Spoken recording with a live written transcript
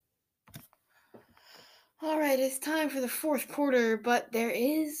All right, it's time for the fourth quarter, but there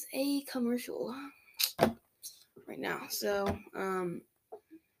is a commercial right now. So,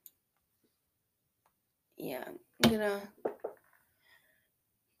 yeah, I'm gonna.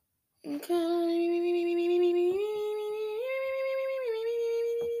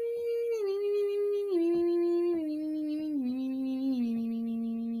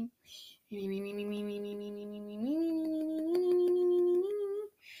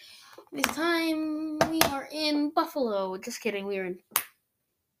 This time we are in Buffalo. Just kidding, we are in.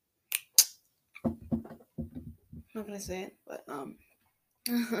 I'm not gonna say it, but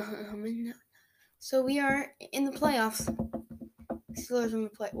so we are in the playoffs. Steelers in the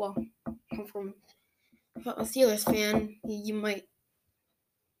play. Well, I'm from a Steelers fan. You might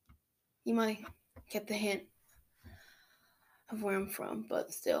get the hint of where I'm from,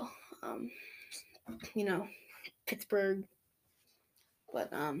 but still, um, Pittsburgh.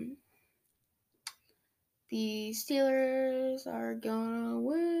 But the Steelers are gonna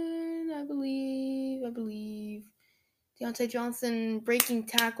win, I believe. Deontay Johnson breaking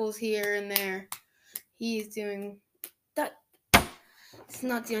tackles here and there. He is doing that. It's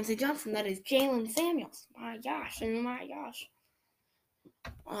not Deontay Johnson. That is Jalen Samuels. My gosh.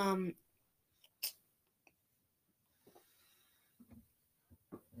 Um.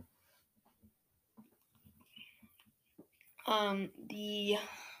 The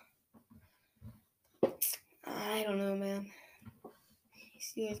I don't know, man.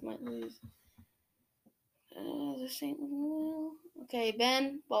 Steelers might lose. The St. Louis. Okay,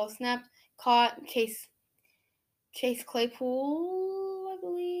 Ben. Ball snapped. Caught. Chase Claypool, I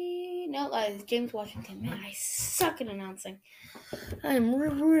believe. No, that is James Washington. Man, I suck at announcing. I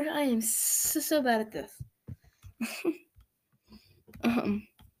am so bad at this.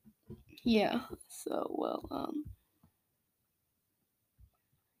 Yeah. So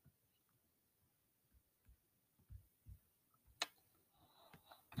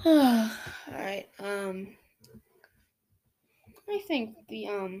all right. I think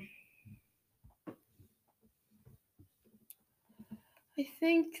I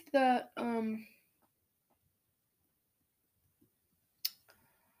think that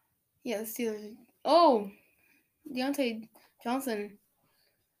yeah, the Steelers. Oh, Deontay Johnson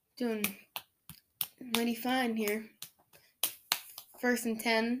doing mighty fine here. 1st and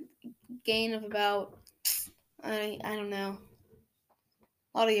 10, gain of about I don't know,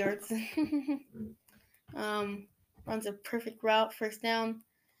 a lot of yards. Runs a perfect route, 1st down,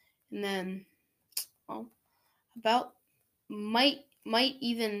 and then about might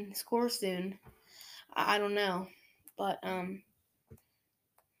even score soon. I don't know, but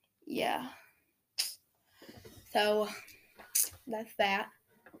yeah. So that's that.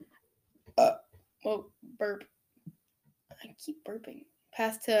 Burp. I keep burping.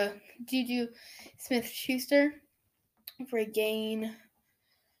 Pass to Juju Smith-Schuster for a gain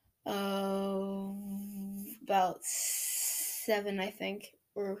of about 7, I think,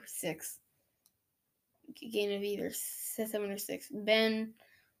 or 6. Gain of either 7 or 6. Ben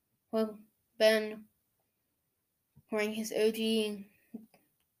wearing his OG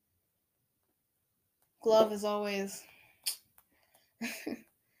glove as always.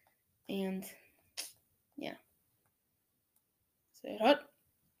 And yeah. So hot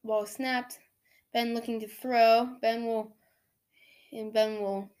ball snapped. Ben looking to throw. Ben will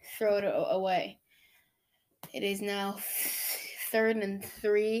throw it away. It is now 3rd and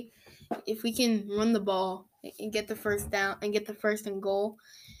 3. If we can run the ball and get the 1st down and get the 1st and goal,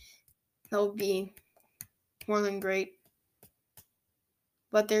 that would be more than great.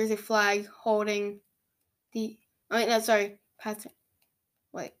 But there's a flag holding the. Pass.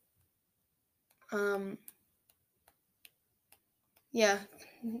 Wait. Yeah.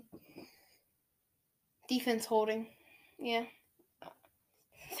 Defense holding. Yeah.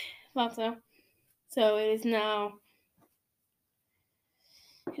 Thought so. So it is now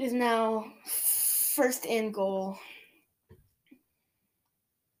 1st and goal.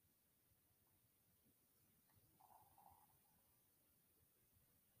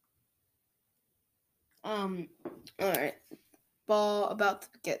 All right. Ball about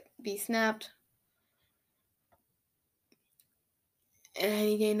to be snapped. And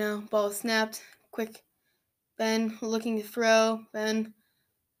any day now. Ball snapped. Quick. Ben looking to throw. Ben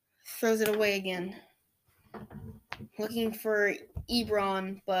throws it away again. Looking for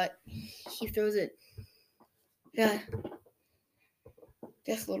Ebron, but he throws it. Yeah.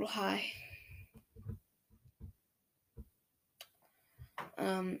 Just a little high.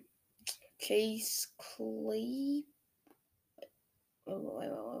 Chase Clay.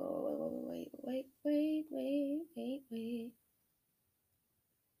 Wait.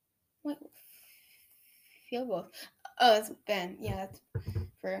 What? field goals. Oh, that's Ben. Yeah, that's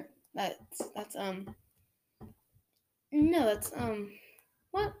no, that's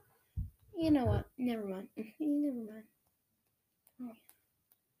what? You know what? Never mind. Never mind. Oh.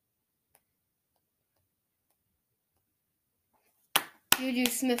 Juju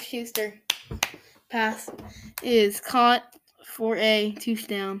Smith-Schuster pass is caught for a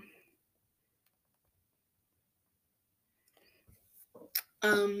touchdown.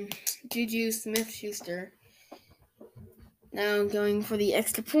 Juju Smith-Schuster now going for the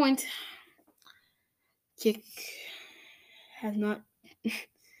extra point. Kick has not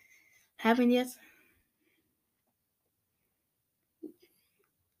happened yet.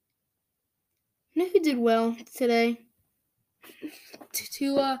 You know who did well today?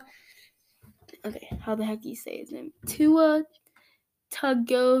 Tua. Okay, how the heck do you say his name? Tua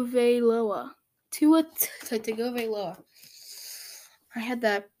Tagovailoa. Tua Tagovailoa. I had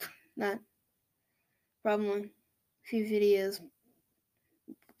that problem on a few videos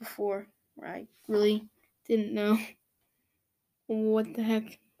before where I really didn't know who the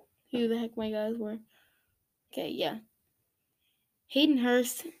heck my guys were. Okay, yeah. Hayden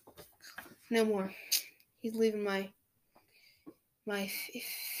Hurst, no more. He's leaving my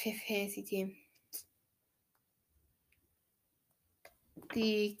fifth fantasy team.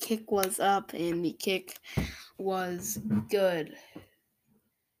 The kick was up and the kick was good.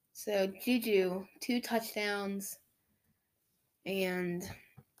 So Juju, 2 touchdowns, and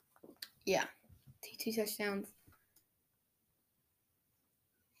yeah, 2 touchdowns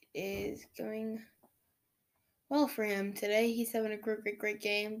is going well for him today. He's having a great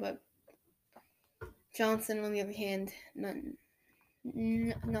game, but Johnson, on the other hand, not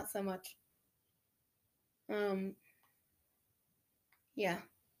so much. Yeah.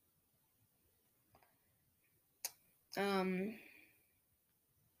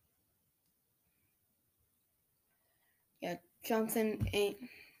 Yeah, Johnson ain't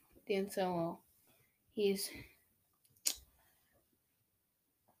doing so well. He's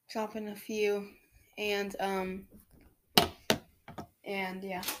dropping a few, and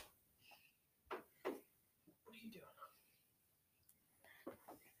yeah. What are you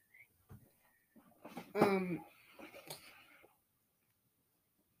doing?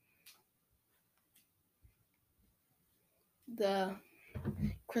 The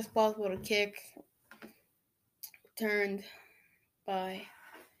Chris Boswell kick returned by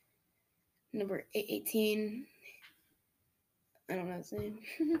number 18. I don't know his name.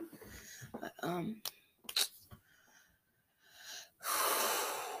 But,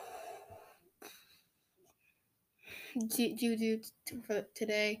 Juju for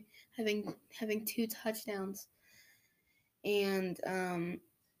today having 2 touchdowns, and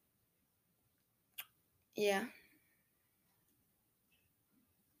yeah,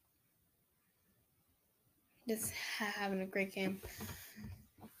 just having a great game.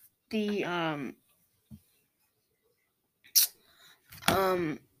 The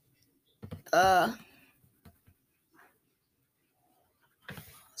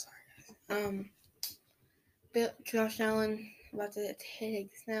Josh Allen about to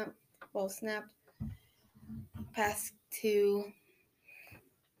take snapped, pass to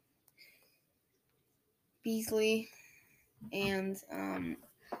Beasley, and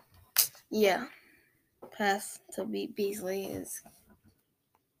yeah, pass to Beasley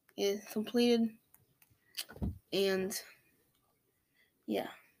is completed, and yeah.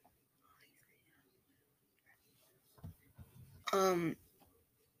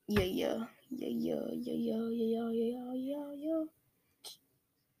 Yeah.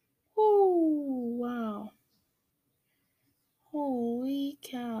 Oh, wow. Holy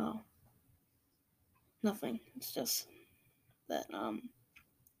cow. Nothing. It's just that,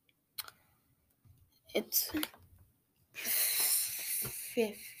 it's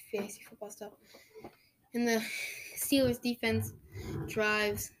fantasy football stuff. And the Steelers defense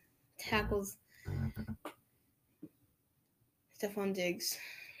drives, tackles Stephon Diggs.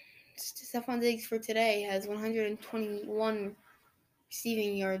 Stephon Diggs for today has 121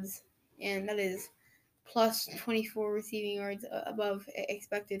 receiving yards, and that is plus 24 receiving yards above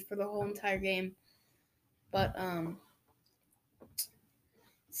expected for the whole entire game. But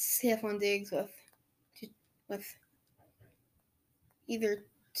Stephon Diggs with either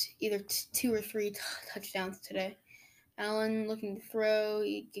 2 or 3 touchdowns today. Allen looking to throw,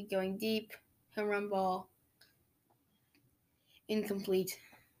 going deep, home run ball, incomplete.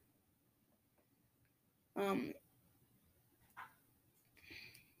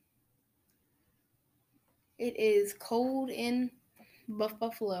 It is cold in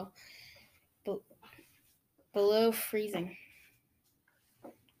Buffalo, below freezing.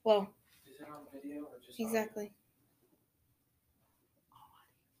 Well, Exactly.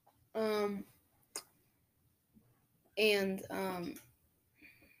 And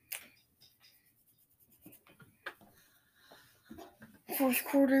fourth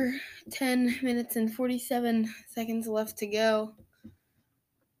quarter, 10 minutes and 47 seconds left to go.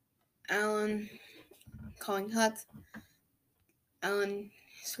 Allen calling cuts. Allen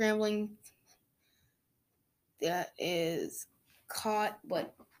scrambling. That is caught,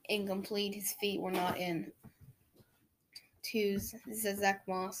 but incomplete. His feet were not in. Twos. This is Zach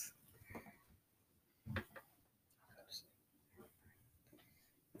Moss.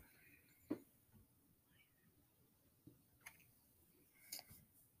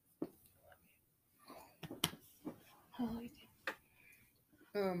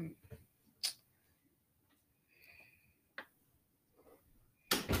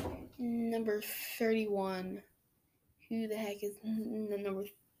 Number 31. Who the heck is the number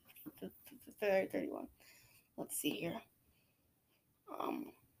 31? Let's see here.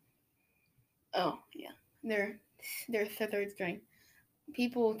 Oh yeah, they're third string.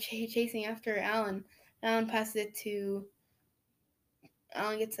 People chasing after Allen. Allen passes it to.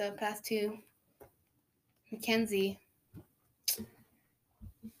 Allen gets a pass to McKenzie,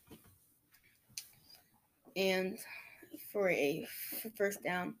 and for a first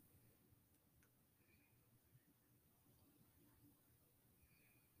down.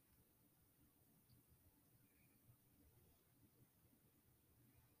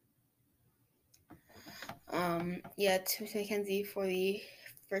 To McKenzie for the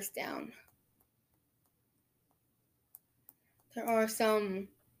first down. There are some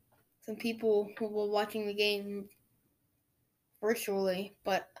people who were watching the game virtually,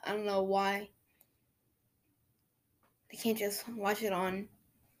 but I don't know why they can't just watch it on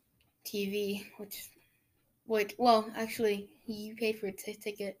TV. Well, actually, you paid for a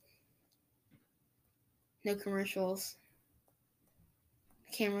ticket. No commercials.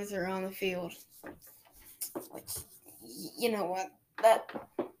 Cameras are on the field. Which, you know what? That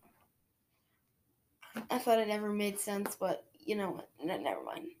I thought it never made sense, but you know what? Never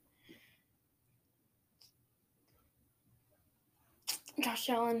mind. Josh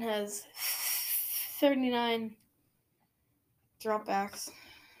Allen has 39 dropbacks,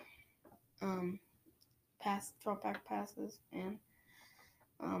 dropback passes, and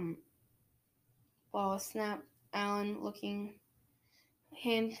ball snap. Allen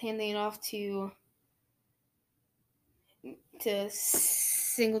handing it off to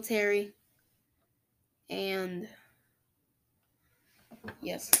Singletary, and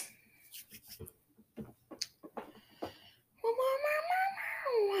yes.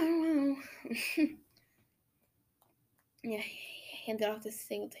 Yeah, handed off to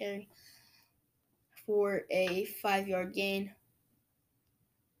Singletary for a 5-yard gain.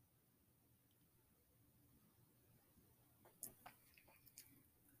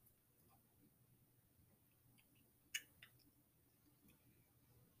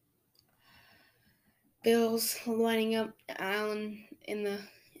 Bills lining up Allen in the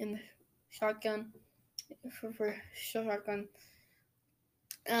shotgun for shotgun.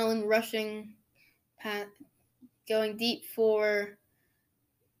 Allen rushing, going deep for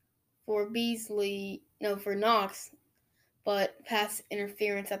Beasley, no, for Knox, but pass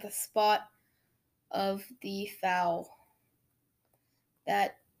interference at the spot of the foul.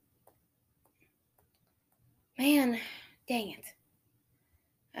 That, man, dang it.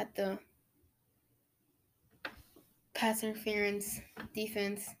 At the pass interference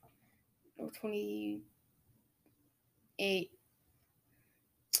defense, 28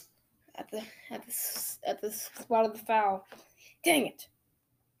 at the spot of the foul. Dang it.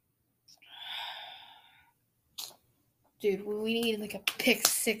 Dude, we need like a pick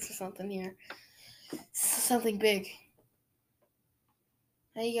 6 or something here. Something big.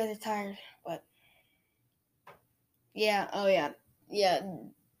 I know you guys are tired, but yeah,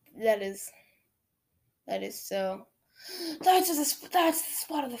 that is so. That's the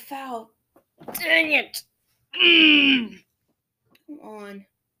spot of the foul. Dang it! Come on,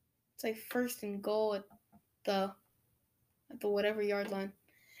 it's like first and goal at the whatever yard line.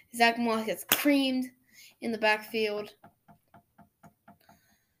 Zach Moss gets creamed in the backfield.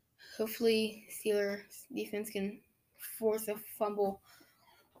 Hopefully, Steelers defense can force a fumble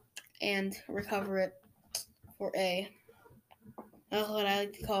and recover it for that's what I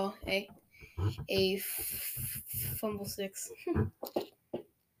like to call a fumble 6.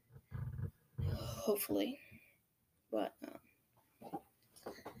 Hopefully, but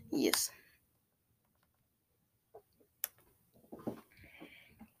yes.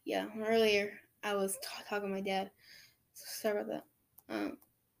 Yeah, earlier I was talking to my dad. So sorry about that.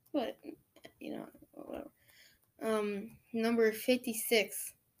 But number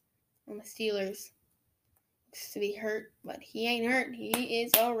 56 on the Steelers. Looks to be hurt, but he ain't hurt. He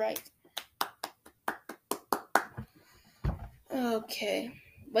is all right. Okay.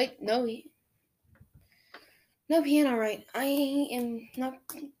 Wait, no, he ain't all right. I am not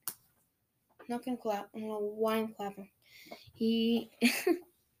gonna clap. I don't know why I'm clapping. He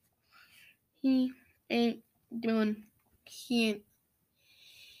he ain't doing. He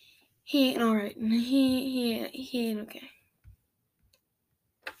ain't all right. He ain't okay.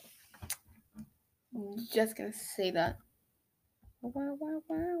 Just gonna say that.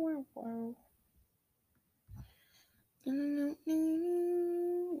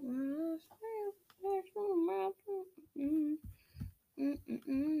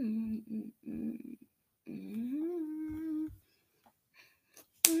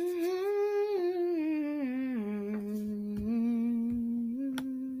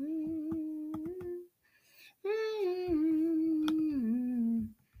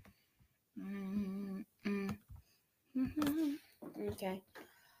 Okay.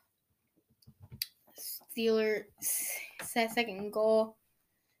 Steelers second goal.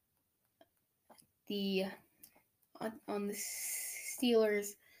 On the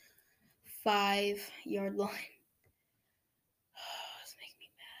Steelers 5-yard line. It's making me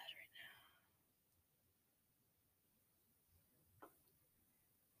mad right now.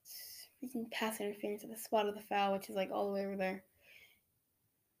 It's freaking pass interference at the spot of the foul, which is like all the way over there.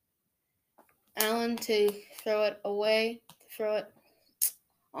 Allen to throw it away, to throw it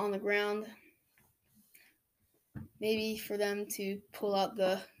on the ground. Maybe for them to pull out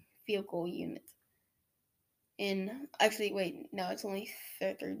the field goal unit. And actually, wait, no, it's only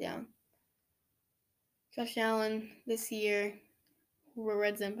third down. Josh Allen this year,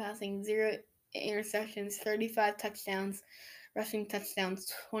 red zone passing, 0 interceptions, 35 touchdowns, rushing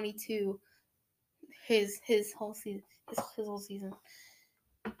touchdowns, 22. His whole season, his whole season.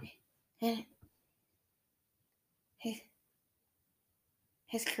 And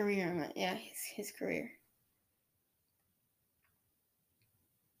his career, yeah, his career.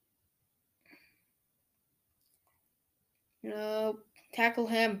 No, tackle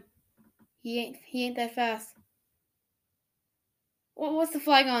him. He ain't that fast. What's the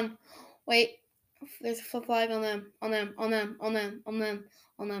flag on? Wait, there's a flag on them.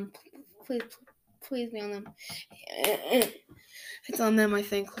 Please be on them. It's on them, I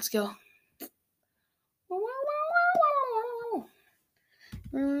think. Let's go.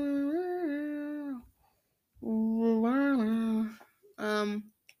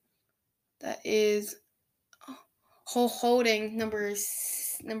 That is holding number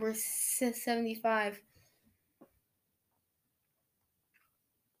 75.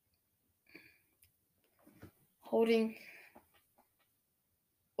 Holding.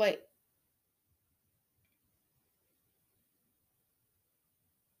 Wait.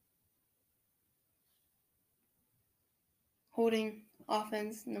 Holding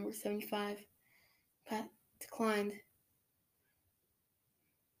offense number 75. Pat declined.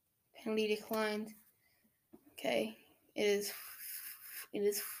 Penalty declined. Okay. It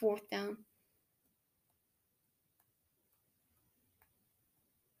is fourth down.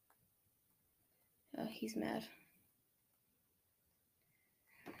 He's mad.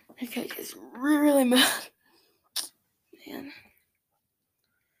 Okay, he's really mad. Man.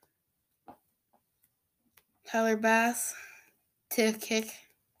 Tyler Bass to kick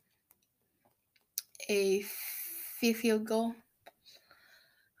a field goal.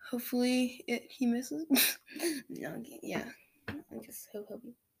 Hopefully he misses. No, yeah. I just hope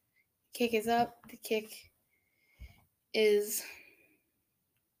he. Kick is up. The kick is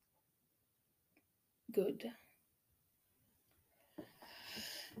good.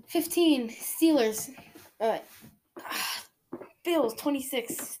 15 Steelers. Bills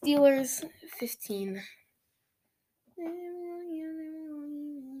 26. Steelers 15.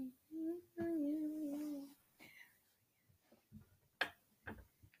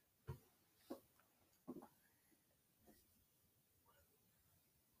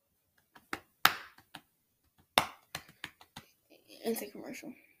 It's a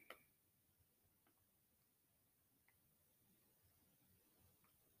commercial.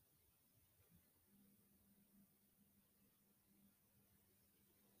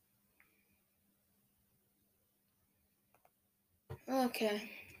 Okay,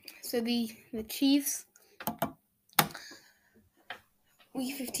 so the Chiefs,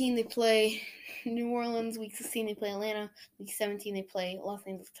 week 15 they play New Orleans, week 16 they play Atlanta, week 17 they play Los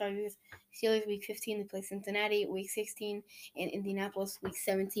Angeles Chargers. Steelers week 15 they play Cincinnati, week 16 in Indianapolis, week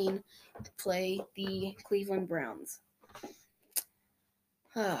 17 they play the Cleveland Browns.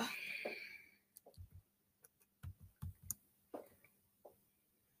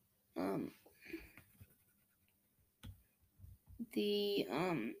 the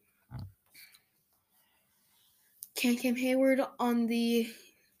Cam Hayward on the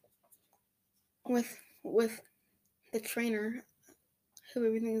with the trainer. Hope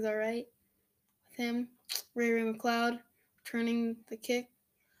everything's all right with him. Ray McLeod turning the kick.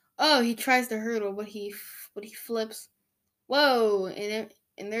 Oh, he tries to hurdle, but he flips. Whoa!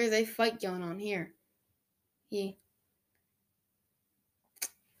 And there's a fight going on here.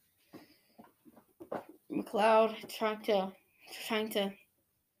 McLeod trying to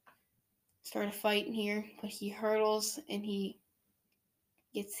start a fight here, but he hurdles and he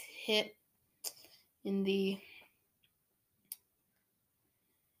gets hit in the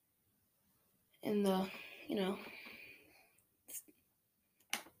in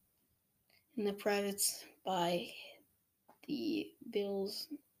the privates by the Bills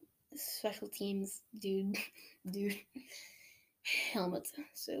special teams dude helmet.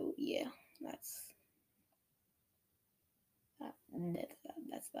 So yeah, that's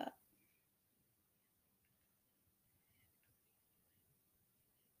that.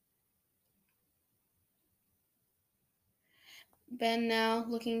 Ben now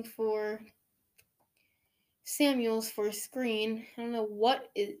looking for Samuels for a screen. I don't know what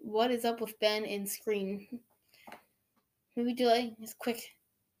is up with Ben and screen. Maybe do like this quick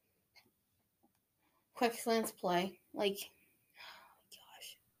slants play. Like, oh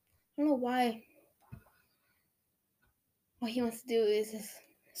gosh, I don't know why. What he wants to do is his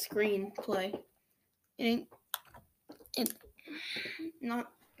screen play. It's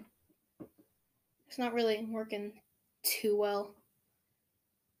not really working too well.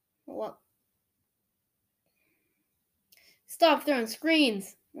 What? Stop throwing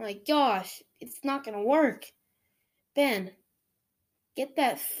screens. My gosh, it's not gonna work. Ben, get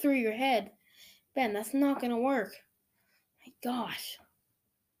that through your head. Ben, that's not gonna work. My gosh.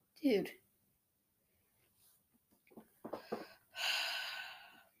 Dude.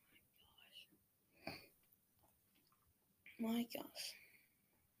 My gosh.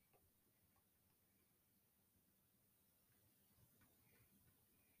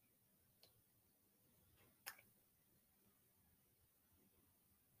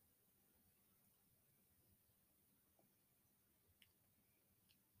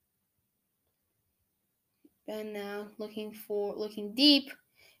 Ben now looking deep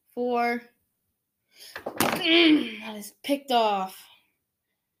for that is picked off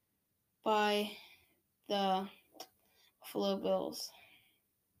by the Buffalo Bills.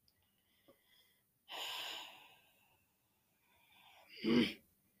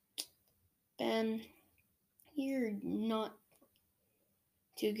 Ben, you're not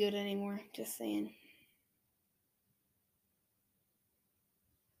too good anymore, just saying.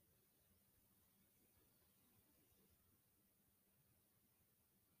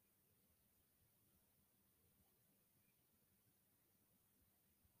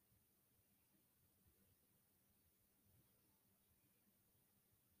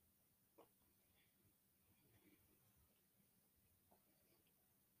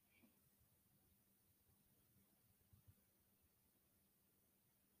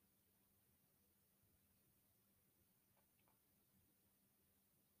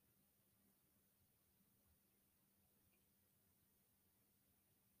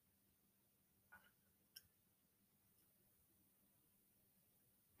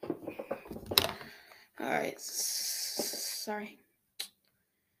 Alright, sorry.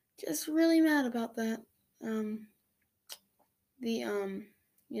 Just really mad about that.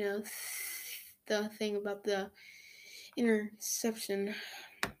 The thing about the interception.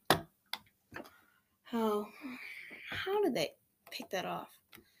 How did they pick that off?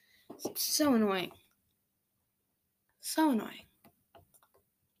 It's so annoying. So annoying.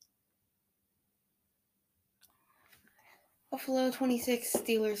 Buffalo 26,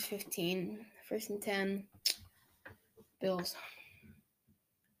 Steelers 15. 1st and 10. Bills.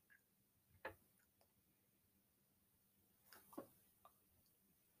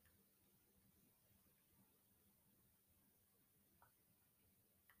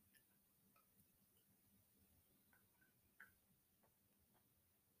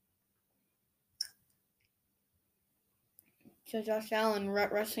 Josh Allen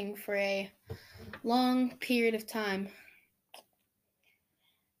rushing for a long period of time.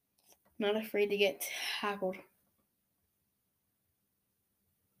 Not afraid to get tackled.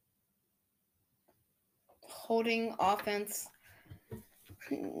 Holding offense.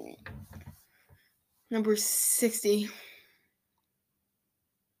 Number 60.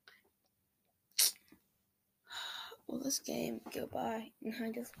 Will this game go by?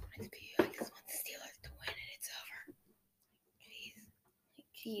 I just want the Steelers to win and it's over.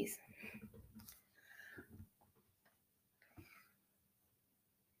 Jeez.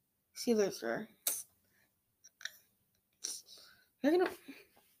 Steelers are. They're gonna.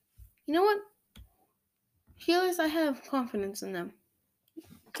 You know what? Steelers, I have confidence in them.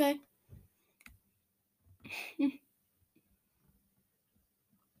 Okay.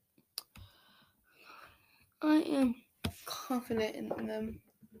 I am confident in them.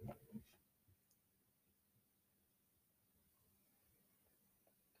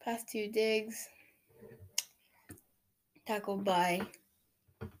 Pass to Diggs. Tackled by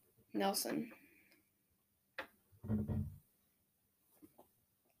Nelson.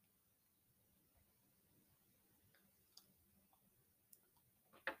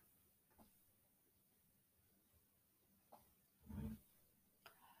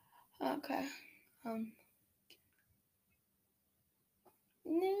 Okay.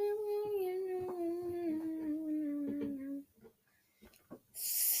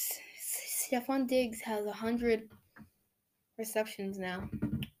 Stephon Diggs has 100 receptions now.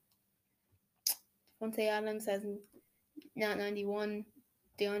 Devontae Adams has 91.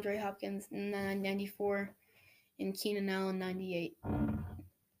 DeAndre Hopkins 94. And Keenan Allen 98.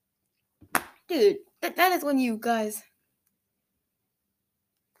 Dude, that is when you guys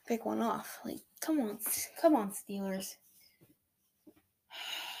pick one off. Like, come on, Steelers.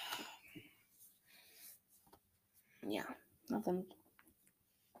 Yeah, nothing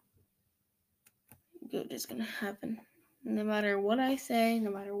good is gonna happen. No matter what I say, no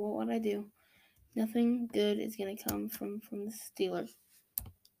matter what I do, nothing good is gonna come from the Steelers.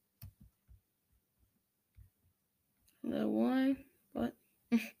 No why, but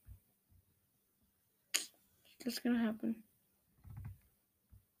it's just gonna happen.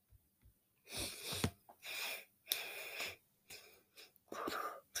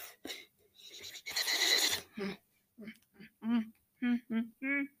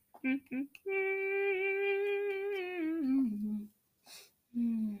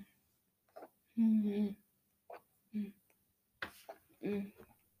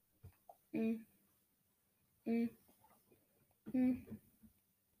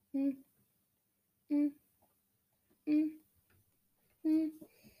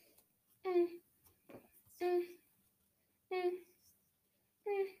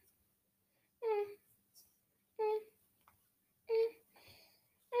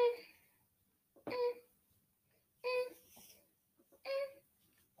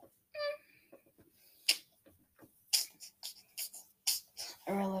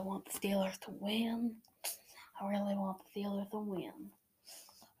 I really want the Steelers to win. I really want the Steelers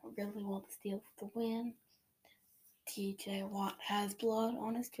to win. TJ Watt has blood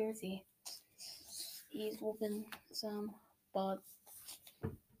on his jersey. He's whooping some butt.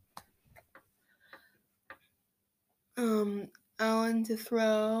 Allen to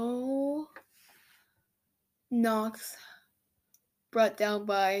throw. Knox brought down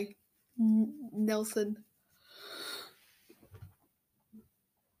by Nelson.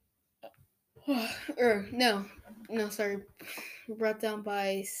 Sorry. Brought down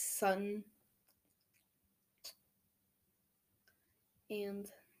by Sutton. And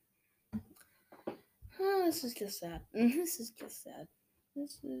this is just sad.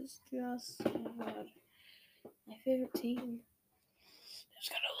 My favorite team is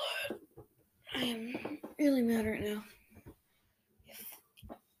gonna lose. I am really mad right now.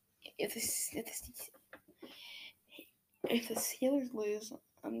 If the Steelers lose,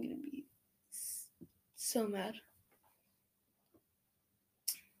 I'm gonna be so mad.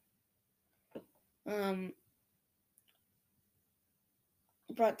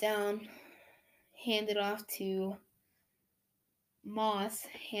 Brought down, handed off to Moss,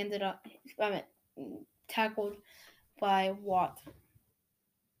 tackled by Watt.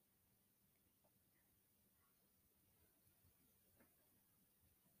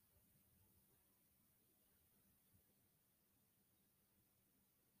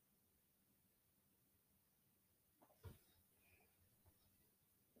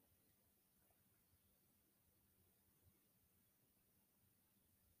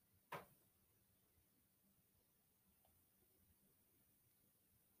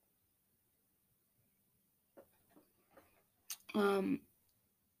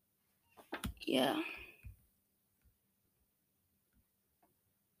 Yeah.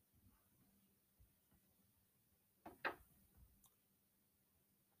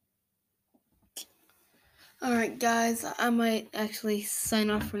 Alright, guys, I might actually sign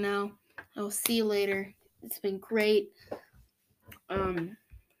off for now. I'll see you later. It's been great.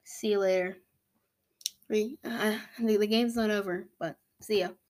 See you later. The game's not over, but see ya.